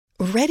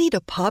Ready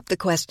to pop the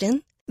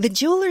question? The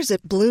jewelers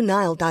at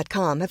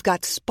BlueNile.com have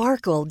got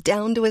sparkle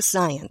down to a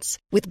science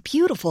with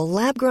beautiful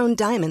lab-grown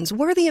diamonds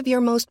worthy of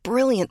your most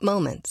brilliant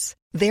moments.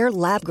 Their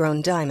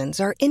lab-grown diamonds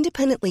are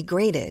independently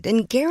graded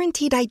and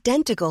guaranteed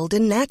identical to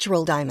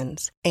natural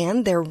diamonds,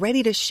 and they're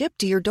ready to ship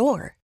to your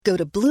door. Go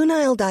to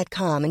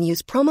BlueNile.com and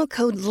use promo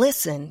code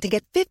LISTEN to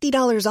get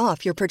 $50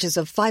 off your purchase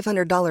of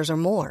 $500 or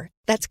more.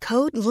 That's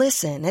code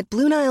LISTEN at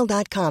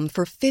BlueNile.com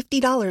for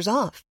 $50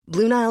 off.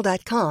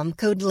 BlueNile.com,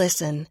 code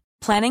LISTEN.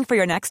 Planning for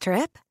your next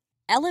trip?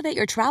 Elevate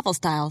your travel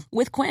style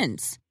with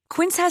Quince.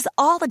 Quince has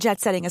all the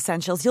jet-setting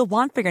essentials you'll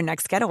want for your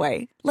next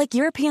getaway, like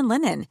European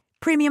linen,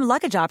 premium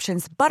luggage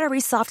options, buttery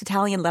soft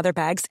Italian leather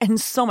bags,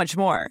 and so much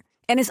more.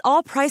 And is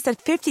all priced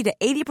at 50 to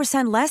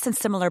 80% less than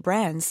similar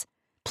brands.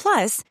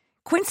 Plus,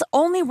 Quince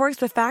only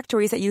works with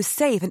factories that use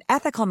safe and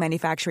ethical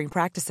manufacturing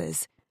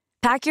practices.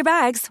 Pack your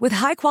bags with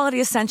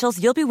high-quality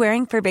essentials you'll be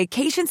wearing for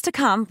vacations to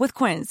come with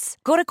Quince.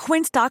 Go to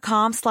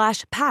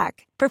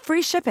quince.com/pack for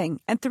free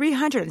shipping and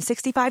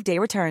 365-day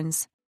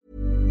returns. I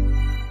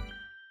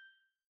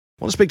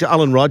want to speak to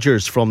Alan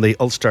Rogers from the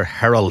Ulster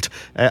Herald.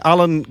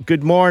 Alan,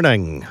 good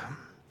morning.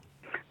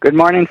 Good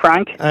morning,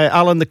 Frank.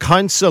 Alan, the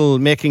council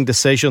making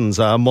decisions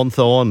a month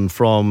on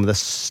from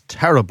this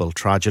terrible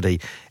tragedy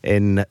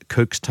in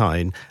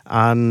Cookstown,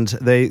 and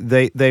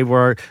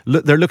they're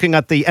looking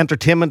at the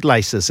entertainment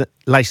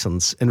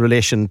licence in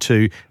relation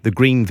to the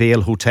Green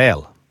Vale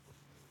Hotel.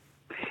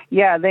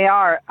 Yeah, they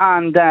are.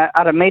 And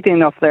at a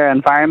meeting of their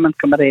Environment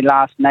Committee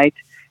last night,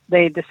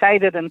 they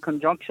decided in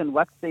conjunction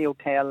with the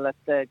hotel that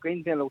the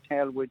Green Vale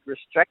Hotel would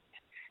restrict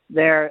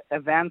their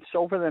events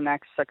over the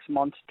next 6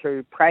 months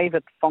to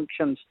private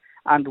functions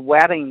and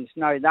weddings.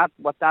 Now,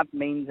 what that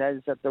means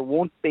is that there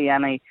won't be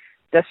any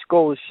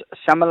discos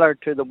similar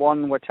to the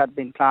one which had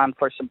been planned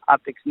for St.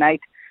 Patrick's Night.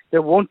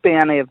 There won't be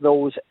any of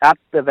those at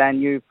the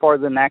venue for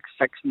the next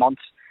 6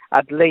 months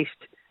at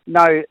least.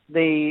 Now,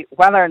 the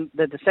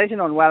decision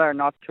on whether or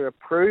not to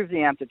approve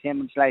the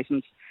entertainment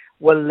licence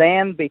will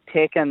then be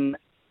taken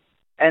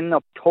in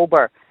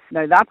October.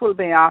 Now, that will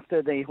be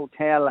after the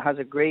hotel has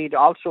agreed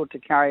also to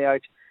carry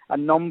out a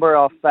number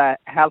of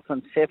health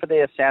and safety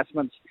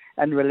assessments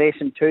in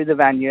relation to the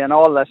venue, and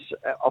all this,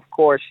 of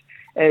course,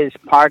 is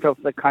part of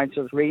the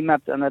council's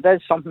remit, and it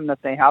is something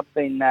that they have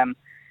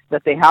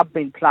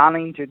been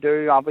planning to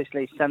do,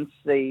 obviously, since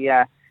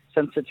the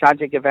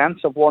tragic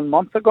events of 1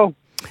 month ago.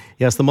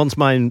 Yes, the month's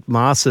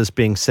mass is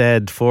being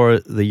said for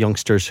the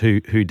youngsters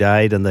who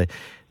died, and the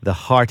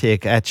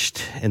heartache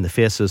etched in the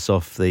faces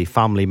of the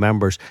family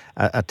members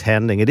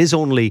attending. It is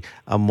only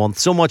a month.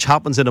 So much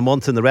happens in a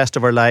month in the rest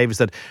of our lives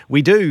that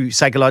we do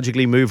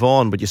psychologically move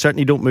on, but you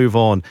certainly don't move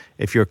on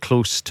if you're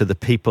close to the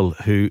people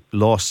who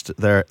lost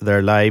their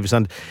lives.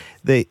 And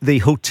the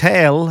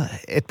hotel,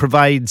 it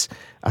provides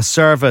a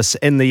service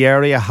in the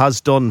area, has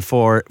done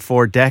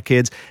for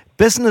decades.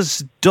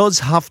 Business does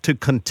have to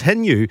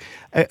continue.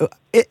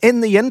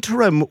 In the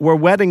interim, were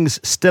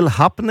weddings still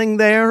happening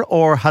there,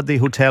 or had the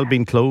hotel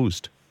been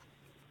closed?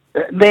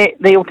 The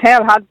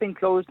hotel had been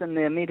closed in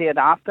the immediate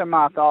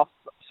aftermath of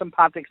St.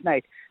 Patrick's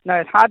Night.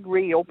 Now, it had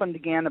reopened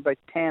again about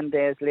 10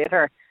 days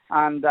later,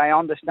 and I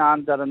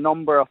understand that a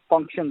number of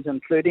functions,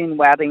 including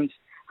weddings,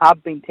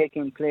 have been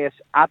taking place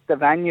at the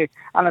venue.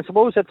 And I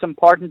suppose it's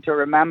important to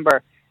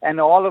remember in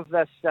all of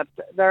this that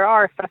there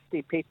are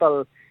 50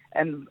 people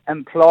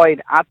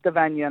employed at the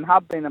venue and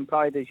have been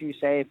employed, as you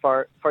say,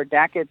 for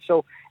decades.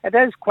 So it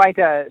is quite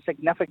a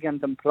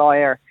significant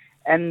employer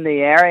in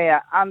the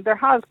area, and there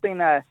has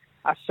been a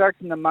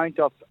certain amount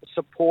of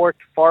support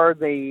for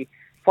the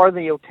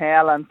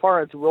hotel and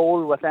for its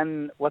role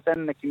within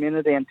the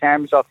community in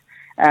terms of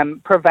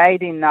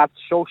providing that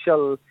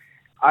social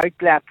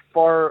outlet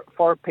for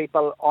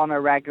people on a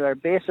regular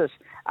basis.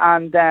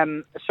 And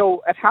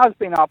so it has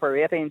been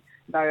operating.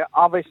 Now,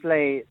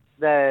 obviously,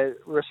 the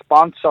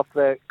response of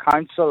the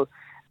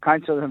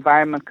council's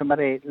Environment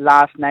Committee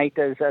last night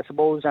is, I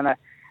suppose,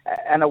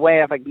 in a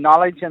way of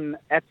acknowledging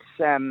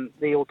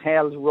the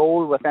hotel's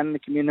role within the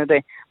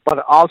community,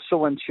 but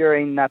also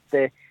ensuring that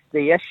the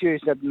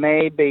issues that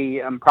may be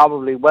and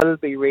probably will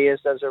be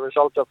raised as a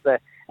result of the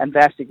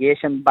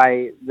investigation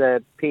by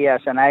the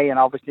PSNI and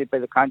obviously by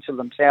the council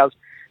themselves,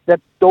 that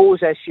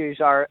those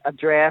issues are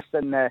addressed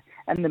in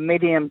the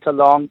medium to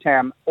long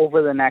term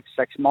over the next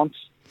 6 months.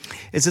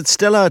 Is it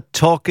still a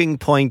talking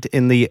point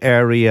in the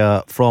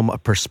area from a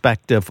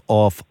perspective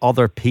of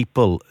other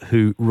people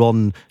who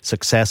run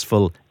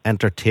successful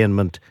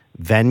entertainment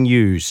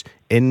venues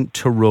in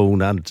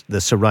Tyrone and the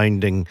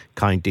surrounding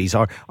counties?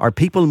 Are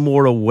people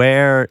more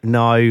aware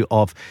now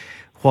of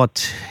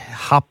what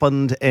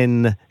happened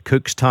in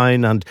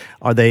Cookstown, and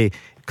are they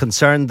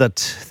concerned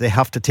that they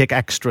have to take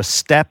extra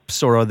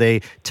steps, or are they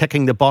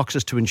ticking the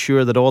boxes to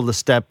ensure that all the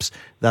steps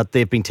that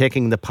they've been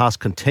taking in the past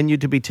continue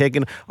to be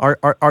taken?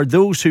 Are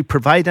those who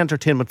provide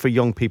entertainment for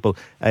young people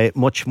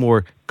much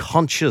more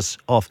conscious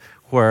of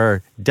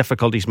where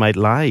difficulties might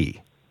lie?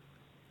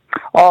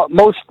 Oh,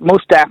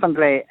 most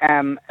definitely.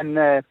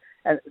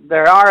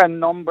 There are a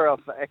number of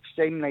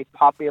extremely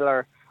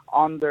popular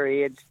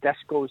underage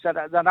discos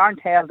that aren't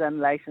held in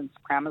licensed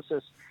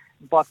premises,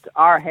 but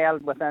are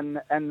held in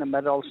the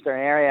Mid-Ulster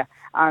area.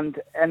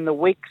 And in the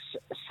weeks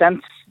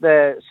since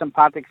the St.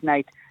 Patrick's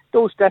Night,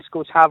 those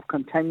discos have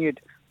continued,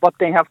 but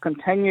they have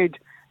continued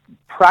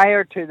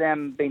prior to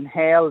them being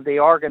held. The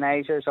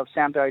organisers have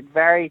sent out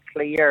very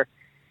clear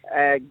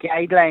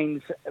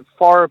guidelines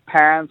for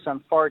parents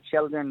and for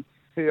children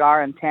who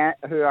are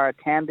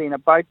attending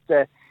about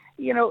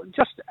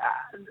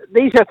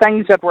these are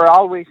things that were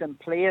always in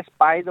place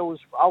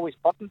always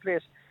put in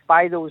place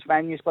by those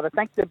venues, but I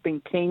think they've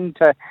been keen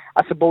to,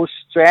 I suppose,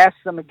 stress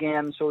them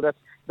again so that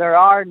there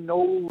are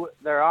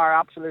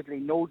absolutely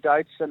no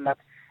doubts, and that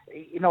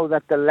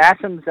that the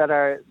lessons that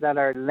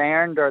are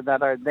learned or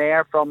that are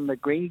there from the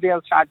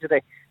Greenvale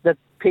tragedy, that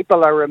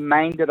people are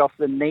reminded of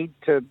the need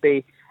to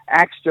be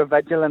extra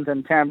vigilant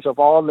in terms of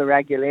all the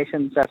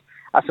regulations that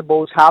I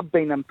suppose have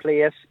been in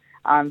place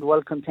and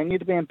will continue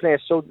to be in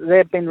place. So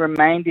they've been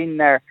reminding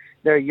their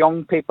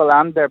young people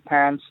and their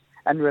parents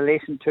in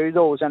relation to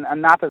those, and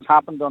that has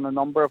happened on a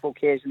number of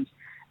occasions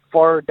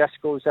for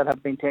discos that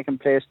have been taking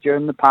place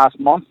during the past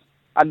month,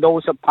 and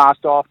those have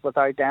passed off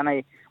without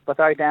any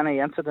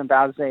incident,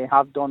 as they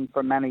have done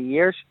for many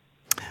years.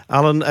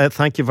 Alan,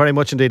 thank you very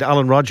much indeed.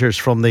 Alan Rogers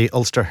from the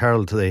Ulster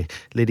Herald, the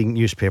leading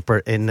newspaper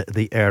in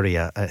the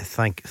area.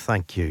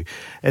 Thank you.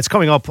 It's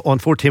coming up on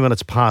 14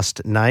 minutes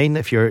past 9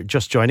 if you're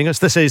just joining us.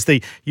 This is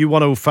the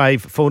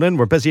U105 phone-in.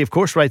 We're busy, of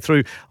course, right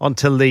through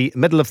until the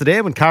middle of the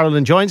day when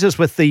Carolyn joins us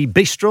with the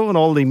bistro and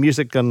all the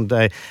music and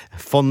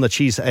fun that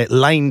she's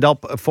lined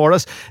up for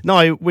us.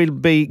 Now, we'll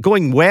be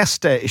going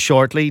west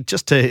shortly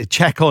just to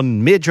check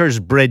on Major's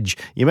Bridge.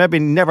 You maybe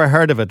never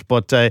heard of it,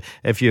 but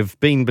if you've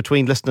been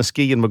between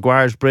Lisnaskea and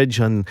Maguire's Bridge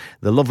and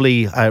the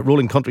lovely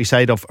rolling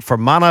countryside of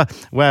Fermanagh,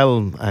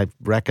 well, I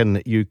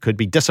reckon you could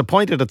be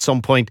disappointed at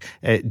some point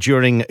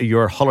during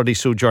your holiday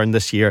sojourn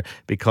this year,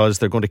 because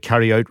they're going to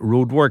carry out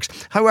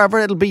roadworks. However,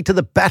 it'll be to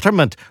the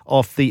betterment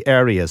of the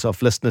areas of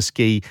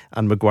Lisnaskea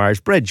and Maguire's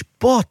Bridge.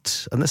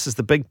 But, and this is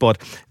the big but,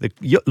 the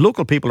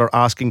local people are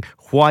asking,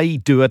 why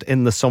do it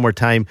in the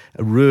summertime,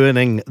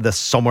 ruining the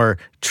summer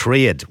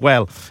trade?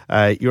 Well,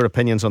 your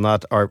opinions on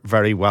that are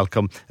very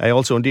welcome.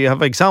 Also, do you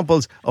have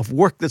examples of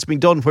work that's been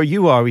done where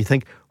you are? We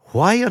think,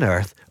 why on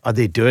earth are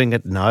they doing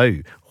it now?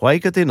 Why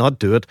could they not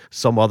do it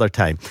some other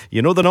time?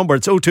 You know the number,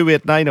 it's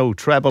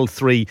 02890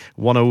 333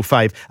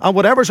 105. And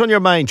whatever's on your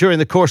mind during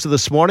the course of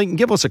this morning,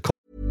 give us a call.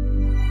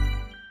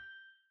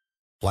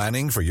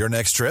 Planning for your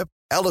next trip?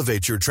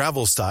 Elevate your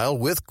travel style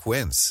with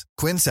Quince.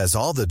 Quince has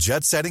all the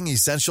jet-setting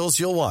essentials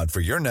you'll want for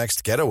your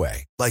next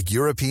getaway, like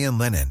European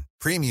linen,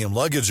 premium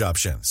luggage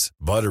options,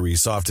 buttery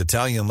soft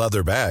Italian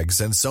leather bags,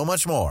 and so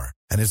much more.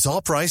 And it's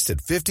all priced at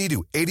 50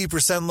 to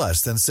 80%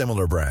 less than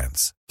similar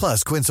brands.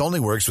 Plus, Quince only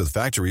works with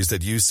factories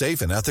that use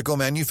safe and ethical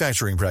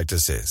manufacturing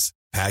practices.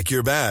 Pack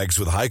your bags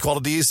with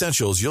high-quality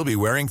essentials you'll be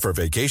wearing for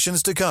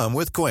vacations to come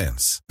with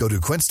Quince. Go to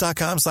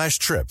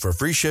quince.com/trip for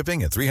free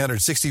shipping and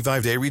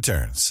 365-day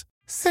returns.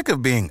 Sick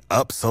of being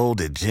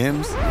upsold at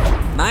gyms?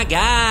 My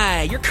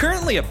guy, you're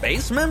currently a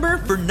base member.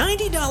 For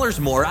 $90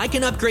 more, I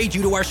can upgrade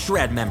you to our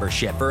Shred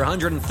membership. For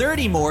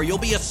 $130 more, you'll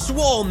be a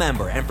Swole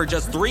member. And for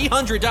just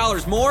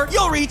 $300 more,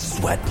 you'll reach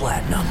Sweat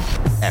Platinum.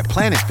 At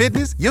Planet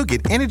Fitness, you'll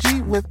get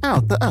energy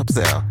without the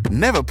upsell.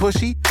 Never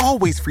pushy,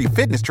 always free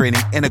fitness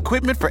training and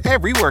equipment for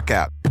every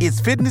workout. It's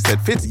fitness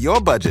that fits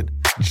your budget.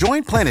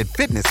 Join Planet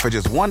Fitness for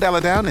just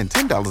 $1 down and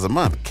 $10 a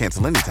month.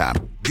 Cancel anytime.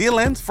 Deal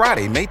ends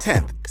Friday, May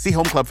 10th. See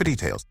Home Club for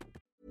details.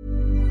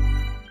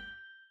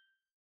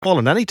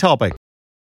 On any topic.